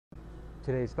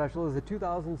Today's special is the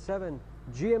 2007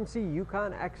 GMC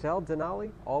Yukon XL Denali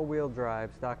all-wheel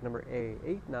drive, stock number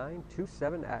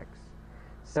A8927X.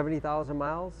 70,000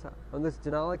 miles on this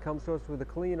Denali. Comes to us with a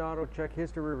clean auto check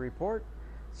history report,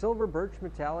 silver birch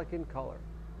metallic in color.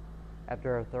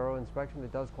 After a thorough inspection,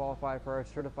 it does qualify for our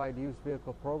certified used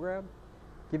vehicle program,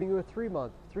 giving you a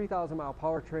 3-month, 3,000-mile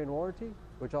powertrain warranty,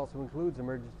 which also includes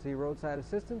emergency roadside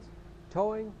assistance,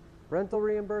 towing, rental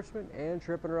reimbursement, and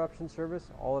trip interruption service,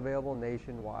 all available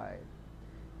nationwide.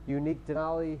 Unique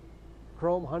Denali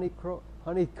chrome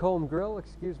honeycomb grille,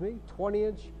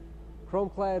 20-inch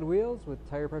chrome-clad wheels with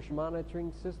tire pressure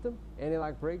monitoring system,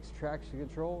 anti-lock brakes, traction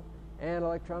control, and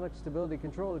electronic stability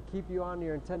control to keep you on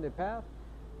your intended path.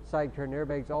 Side curtain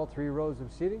airbags, all 3 rows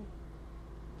of seating.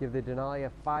 Give the Denali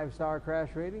a 5-star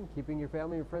crash rating, keeping your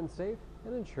family and friends safe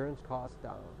and insurance costs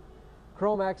down.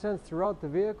 Chrome accents throughout the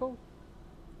vehicle.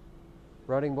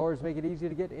 Running boards make it easy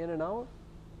to get in and out.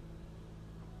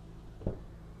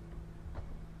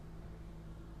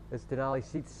 This Denali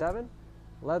seats 7,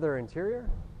 leather interior.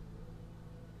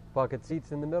 Bucket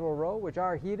seats in the middle row, which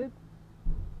are heated.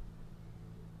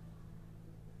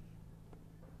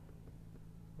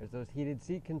 There's those heated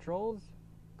seat controls,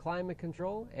 climate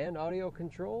control, and audio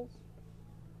controls.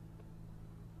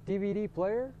 DVD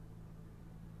player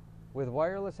with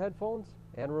wireless headphones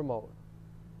and remote.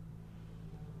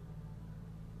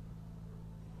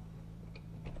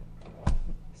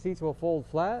 Seats will fold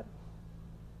flat.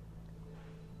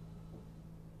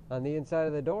 On the inside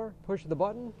of the door, push the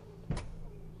button.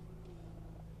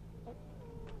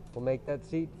 We'll make that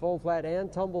seat fold flat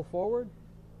and tumble forward,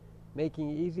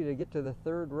 making it easy to get to the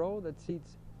 3rd row that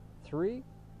seats 3.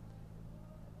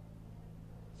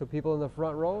 So people in the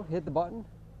front row hit the button,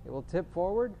 it will tip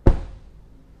forward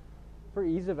for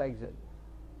ease of exit.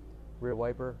 Rear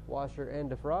wiper, washer, and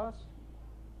defrost.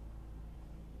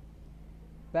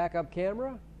 Backup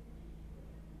camera,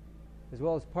 as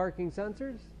well as parking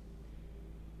sensors.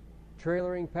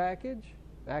 Trailering package,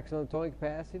 maximum towing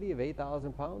capacity of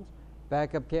 8,000 pounds.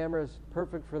 Backup camera is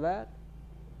perfect for that.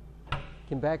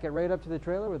 Can back it right up to the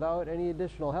trailer without any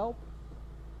additional help.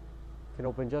 Can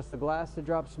open just the glass to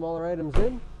drop smaller items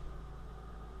in.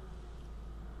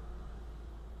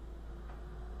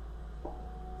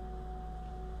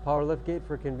 Power lift gate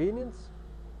for convenience.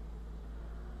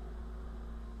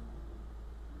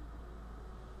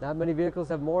 Not many vehicles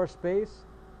have more space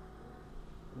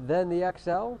than the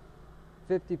XL.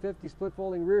 50-50 split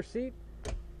folding rear seat.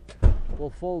 Will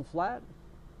fold flat,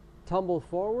 tumble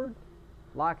forward,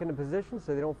 lock into position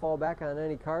so they don't fall back on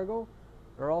any cargo.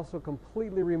 They're also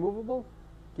completely removable,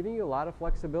 giving you a lot of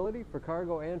flexibility for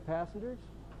cargo and passengers.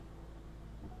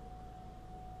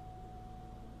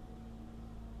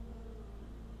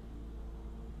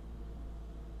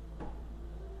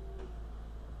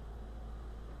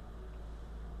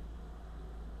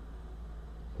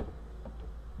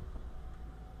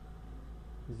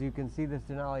 As you can see, this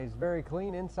Denali is very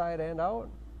clean inside and out.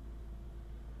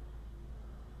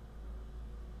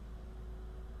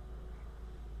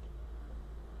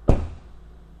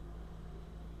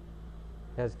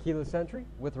 Has keyless entry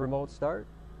with remote start,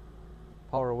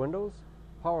 power windows,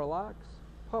 power locks,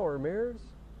 power mirrors,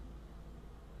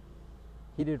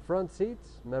 heated front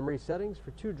seats, memory settings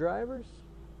for 2 drivers,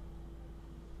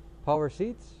 power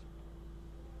seats,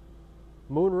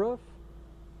 moonroof,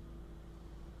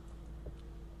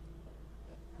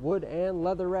 wood and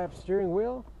leather wrapped steering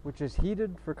wheel, which is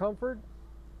heated for comfort,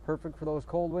 perfect for those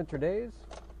cold winter days.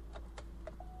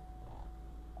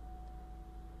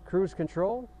 Cruise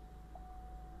control,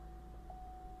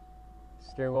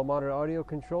 steering wheel mounted audio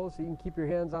control so you can keep your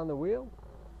hands on the wheel.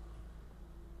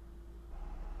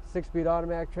 6-speed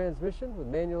automatic transmission with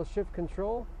manual shift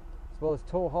control, as well as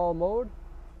tow haul mode.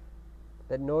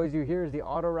 That noise you hear is the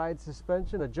auto ride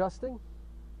suspension adjusting.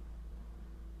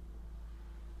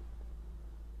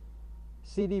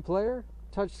 CD player,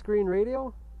 touchscreen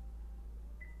radio,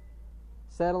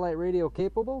 satellite radio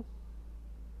capable,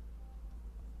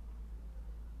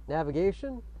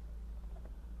 navigation.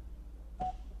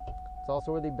 It's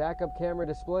also where the backup camera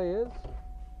display is.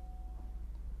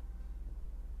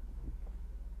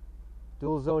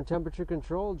 Dual zone temperature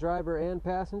control, driver and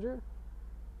passenger.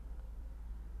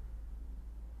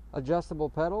 Adjustable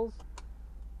pedals,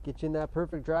 get you in that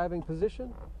perfect driving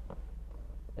position.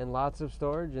 And lots of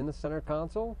storage in the center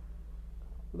console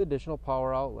with additional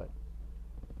power outlet.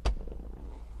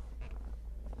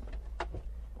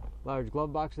 Large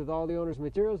glove box with all the owner's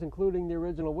materials, including the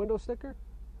original window sticker.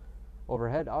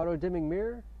 Overhead auto dimming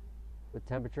mirror with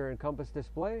temperature and compass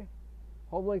display.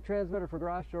 Home link transmitter for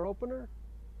garage door opener.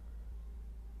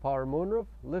 Power moonroof,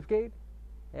 liftgate,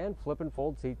 and flip and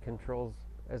fold seat controls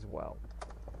as well.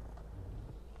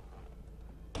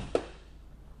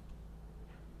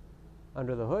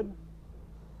 Under the hood,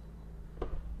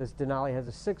 this Denali has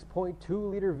a 6.2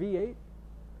 liter V8,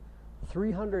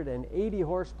 380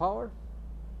 horsepower.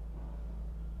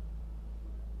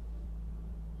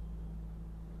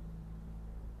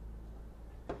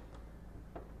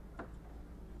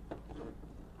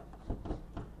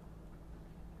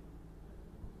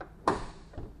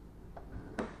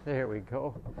 There we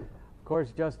go. Of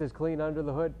course, just as clean under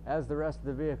the hood as the rest of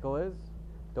the vehicle is.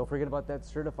 Don't forget about that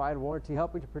certified warranty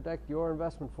helping to protect your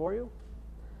investment for you.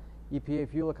 EPA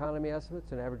fuel economy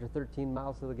estimates, an average of 13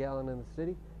 miles to the gallon in the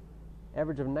city,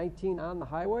 average of 19 on the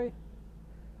highway.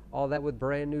 All that with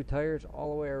brand new tires all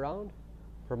the way around.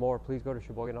 For more, please go to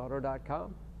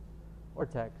sheboyganauto.com or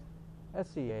text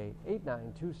SCA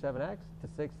 8927X to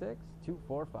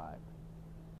 66245.